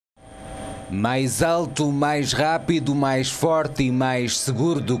Mais alto, mais rápido, mais forte e mais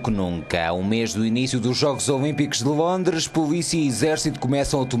seguro do que nunca. A um mês do início dos Jogos Olímpicos de Londres, Polícia e exército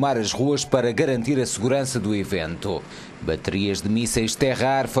começam a tomar as ruas para garantir a segurança do evento. Baterias de mísseis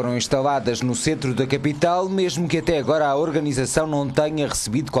terra-ar foram instaladas no centro da capital, mesmo que até agora a organização não tenha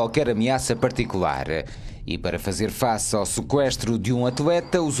recebido qualquer ameaça particular. E para fazer face ao sequestro de um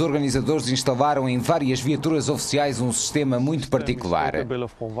atleta, os organizadores instalaram em várias viaturas oficiais um sistema muito particular.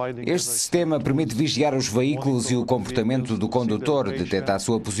 Este sistema permite vigiar os veículos e o comportamento do condutor, detecta a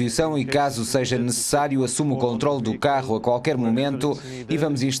sua posição e, caso seja necessário, assume o controle do carro a qualquer momento e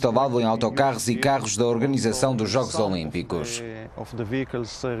vamos instalá-lo em autocarros e carros da organização dos Jogos Olímpicos.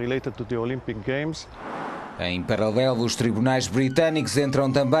 Em paralelo, os tribunais britânicos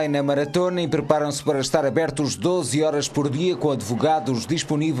entram também na maratona e preparam-se para estar abertos 12 horas por dia, com advogados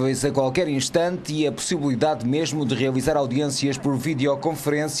disponíveis a qualquer instante e a possibilidade mesmo de realizar audiências por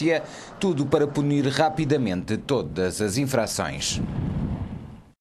videoconferência, tudo para punir rapidamente todas as infrações.